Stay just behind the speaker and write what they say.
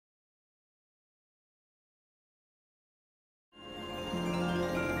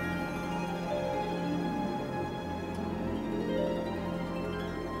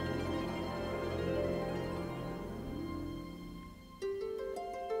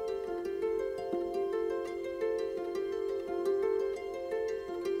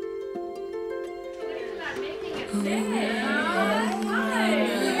The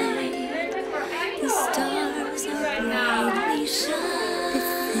stars are brightly shining.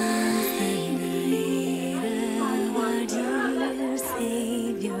 Our dear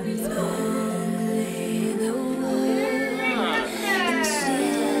Savior's birth, the world in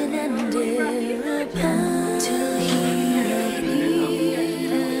sin and error bound till He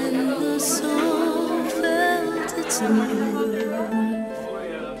appeared, and the soul felt its need.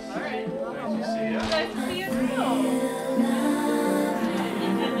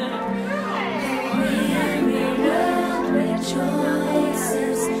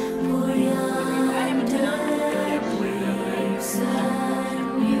 Rejoices for yonder waves are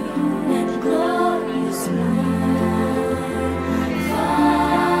new and glorious morn. Fall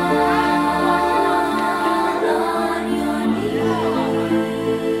on your knees.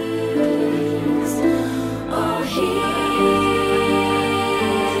 Oh, hear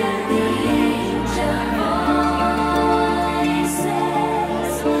the angel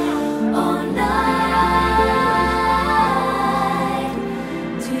voices. Oh, night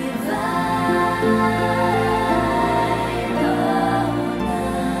divine, oh,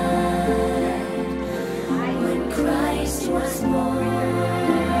 night when Christ was born.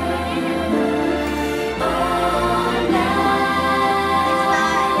 Oh, night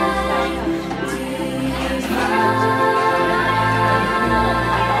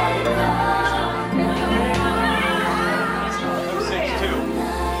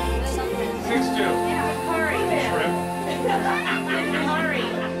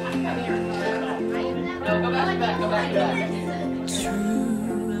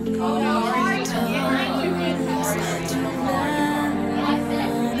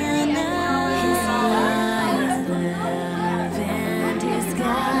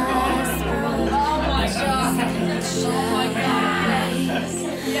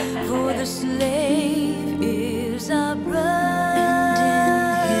for the slave is our brother,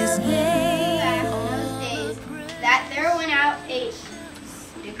 and in his name. That there went out a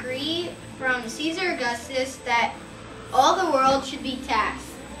decree from Caesar Augustus that all the world should be taxed.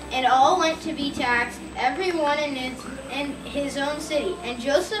 And all went to be taxed, every one in his own city. And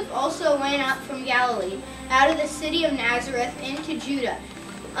Joseph also went up from Galilee, out of the city of Nazareth into Judah,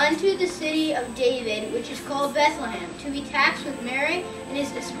 unto the city of David, which is called Bethlehem, to be taxed with Mary and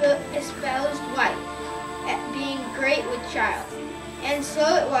his espoused wife, being great with child. And so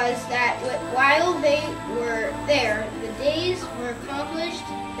it was that while they were there, the days were accomplished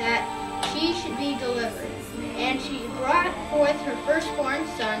that she should be delivered. And she brought forth her firstborn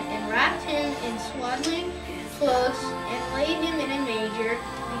son, and wrapped him in swaddling clothes, and laid him in a manger,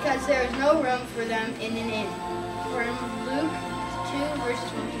 because there was no room for them in an inn. From Luke 2,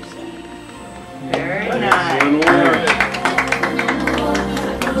 verses 1 through 7. Very nice.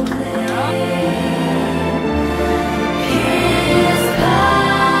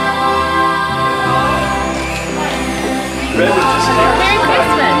 Merry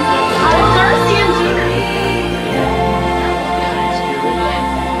Christmas! Darcy and Gina.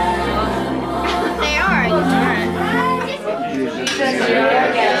 They are. Jesus, you're our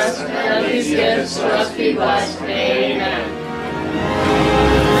guest. Let these gifts to us be blessed. Amen.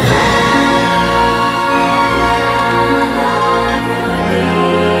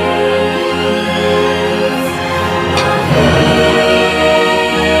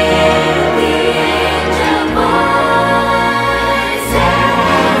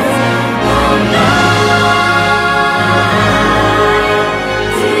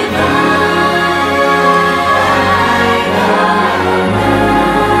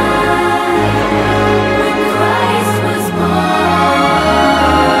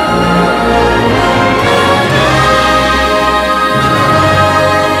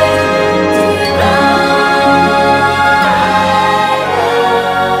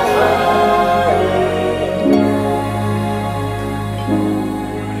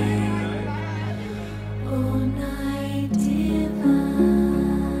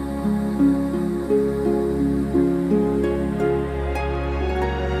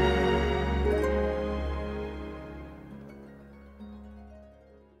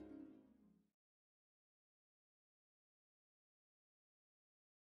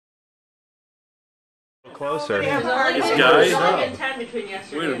 Closer. This Guys, guy.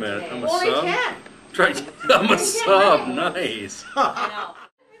 wait a minute, I'm a Only sub? 10. I'm a sub, nice.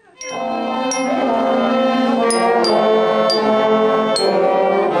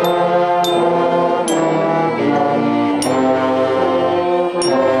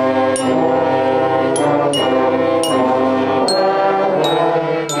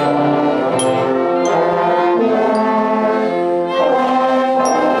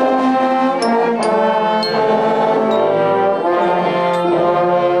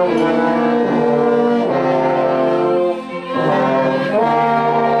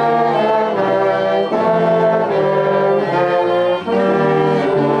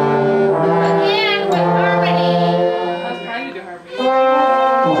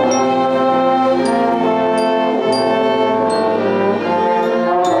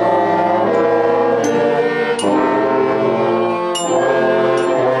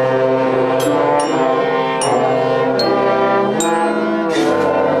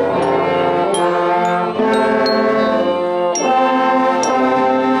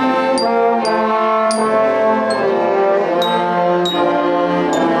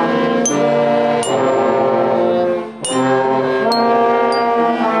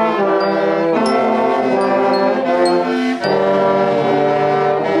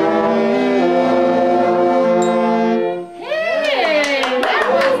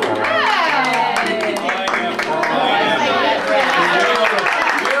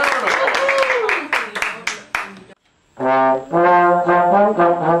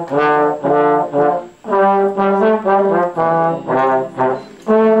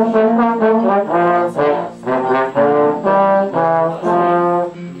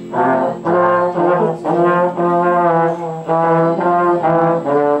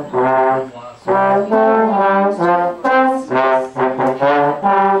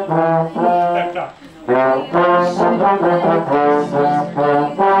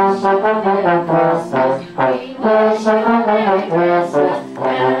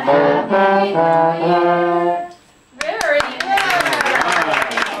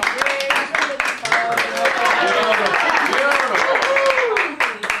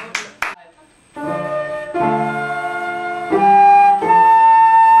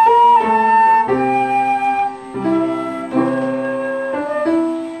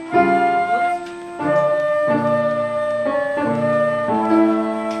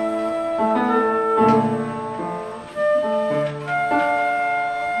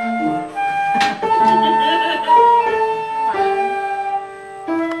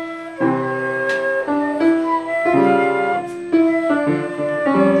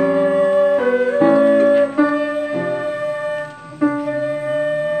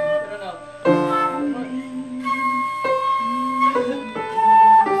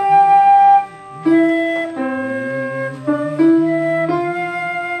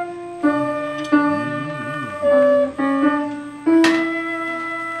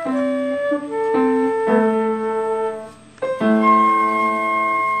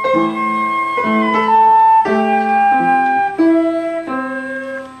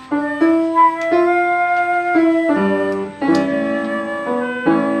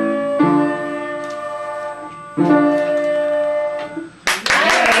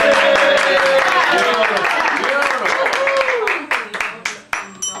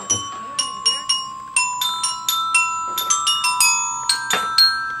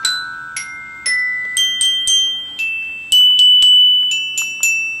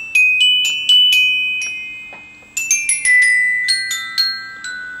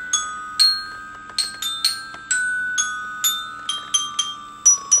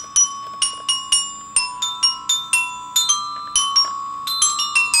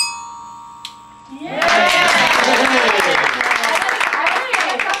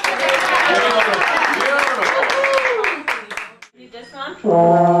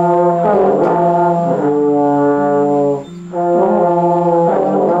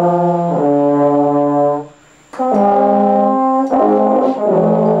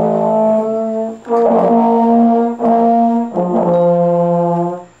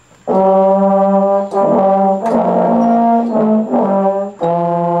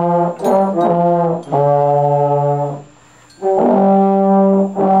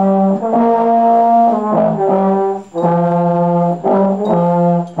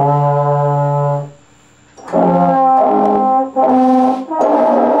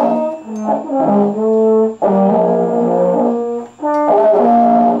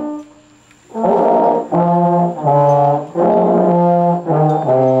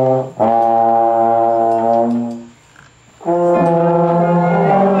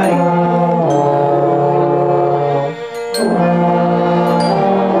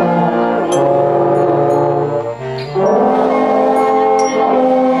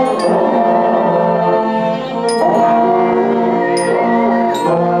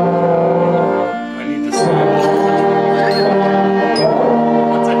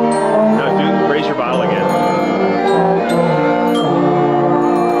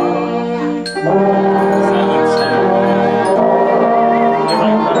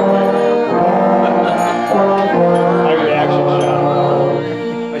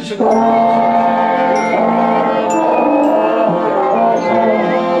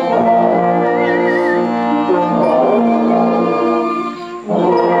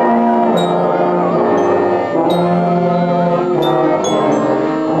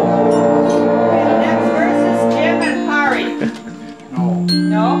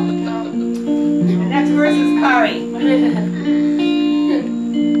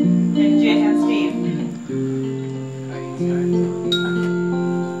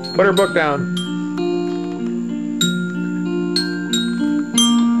 Put her book down.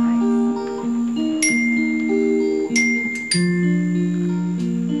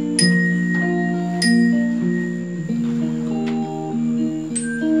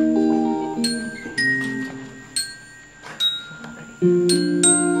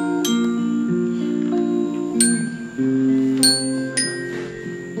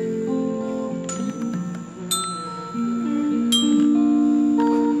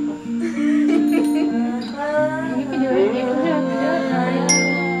 You can do it. You can do it.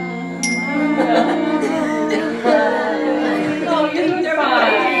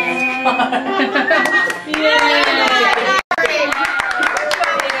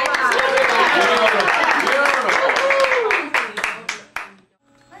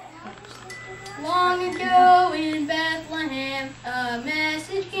 long ago in Bethlehem, a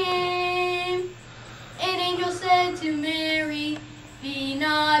message came. An angel said to Mary, "Be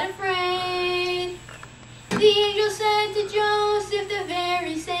not afraid." The angel said to Joseph, the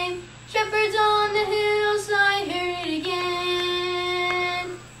very same, "Shepherds on the hillside, hear it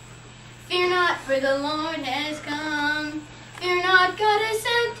again. Fear not, for the Lord has come. Fear not, God has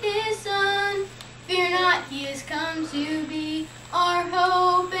sent his Son. Fear not, he has come to be our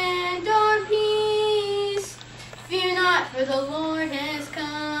hope and our peace. Fear not, for the Lord has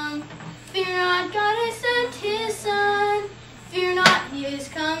come. Fear not, God has sent his Son. Fear not, he has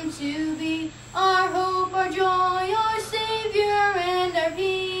come to be our hope, our joy, our Savior, and our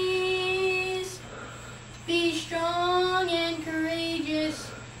peace. Be strong and courageous,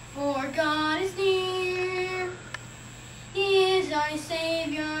 for God is near. He is our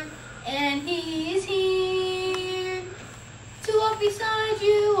Savior, and he is here to walk beside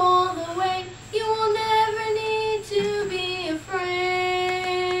you all the way. You will never need to be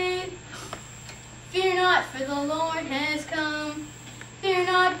afraid. Fear not, for the Lord has come. Fear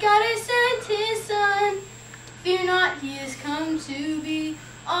not, God has sent his Son. Fear not, he has come to be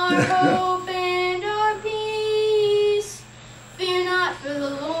our hope and our peace. Fear not, for the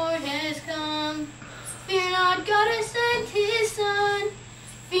Lord has come. Fear not, God has sent his Son.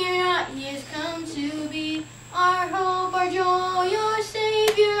 Fear not, he has come to be our hope, our joy, our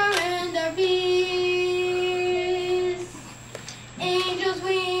Savior, and our peace. Angels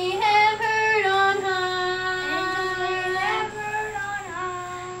we have heard on high,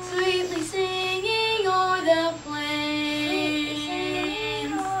 sweetly singing o'er the plains,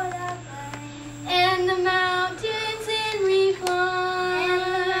 and the mountains in reply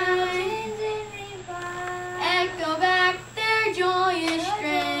echo back their joyous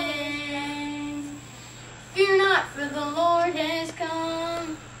strains. Fear not, for the Lord has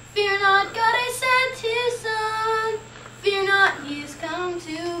come. Fear not, God has sent his Son. Fear not, he has come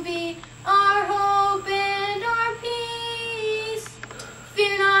to be our hope and our peace.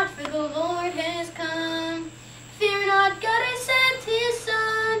 Fear not, for the Lord has come. Fear not, God has sent his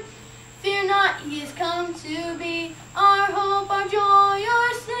Son. Fear not, he has come to be our hope, our joy,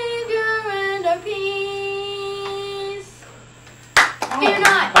 our Savior, and our peace. Fear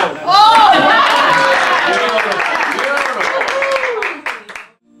not.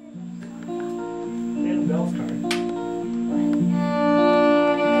 And Bell's card.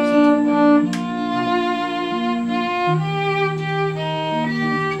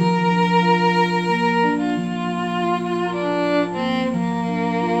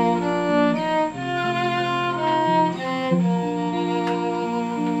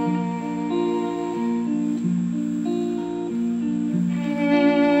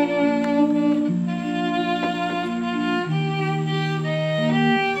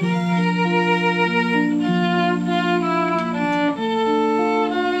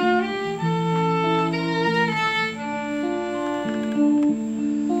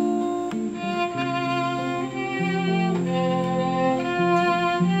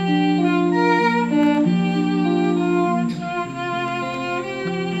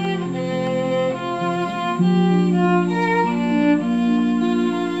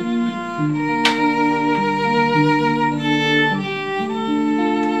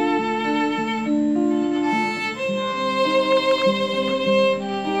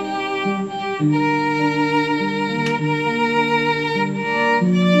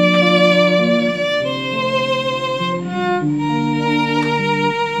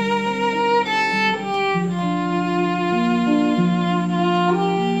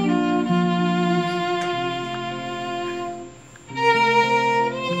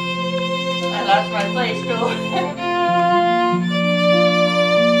 I lost my place too.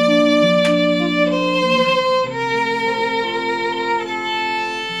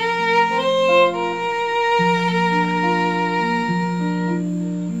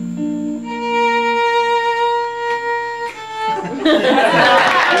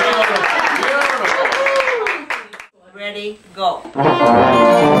 Ready, go.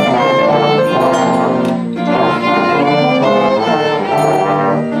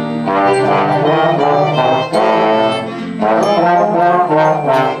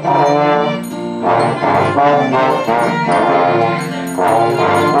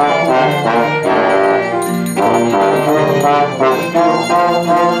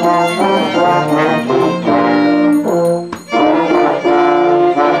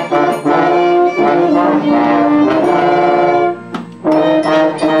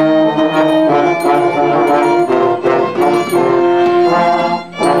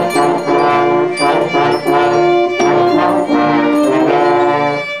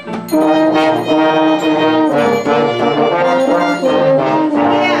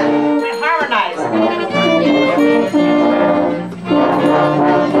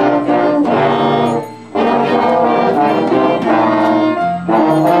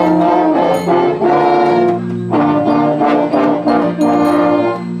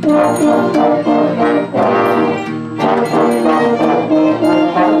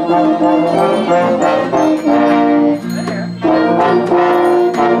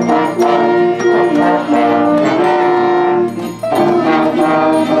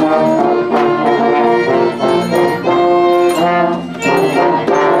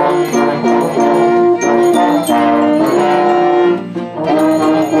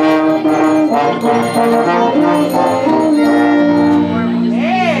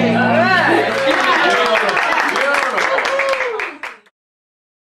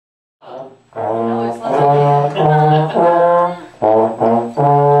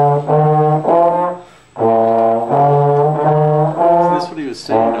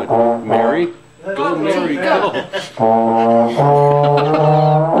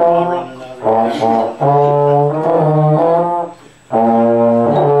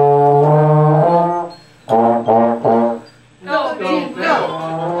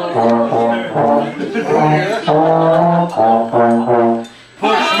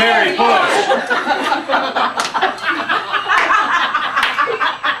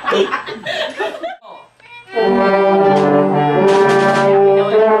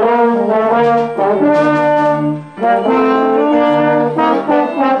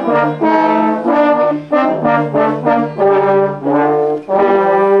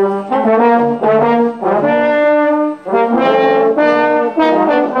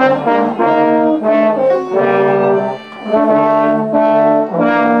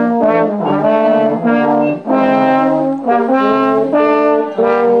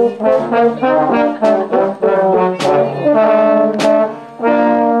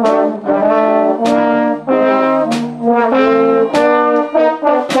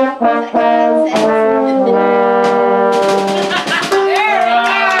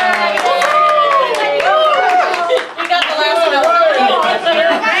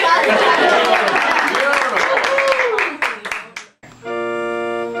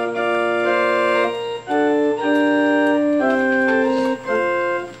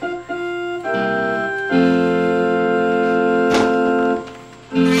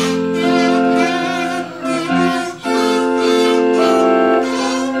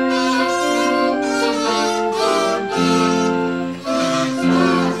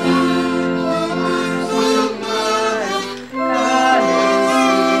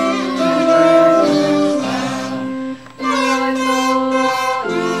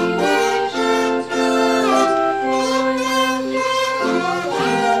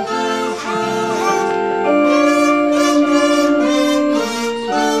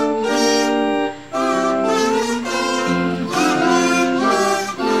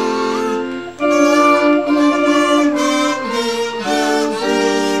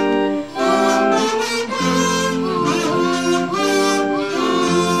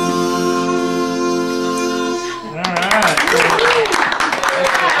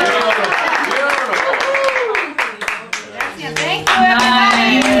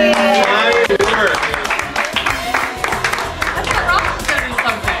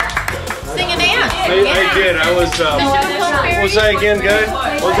 I did. I was, what was I again, guy?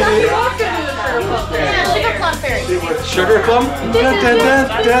 What did he? Sugar plum fairy. Sugar plum? Dun, dun, dun,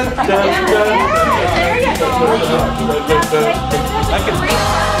 dun, dun, dun. There you go. I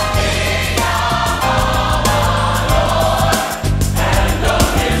can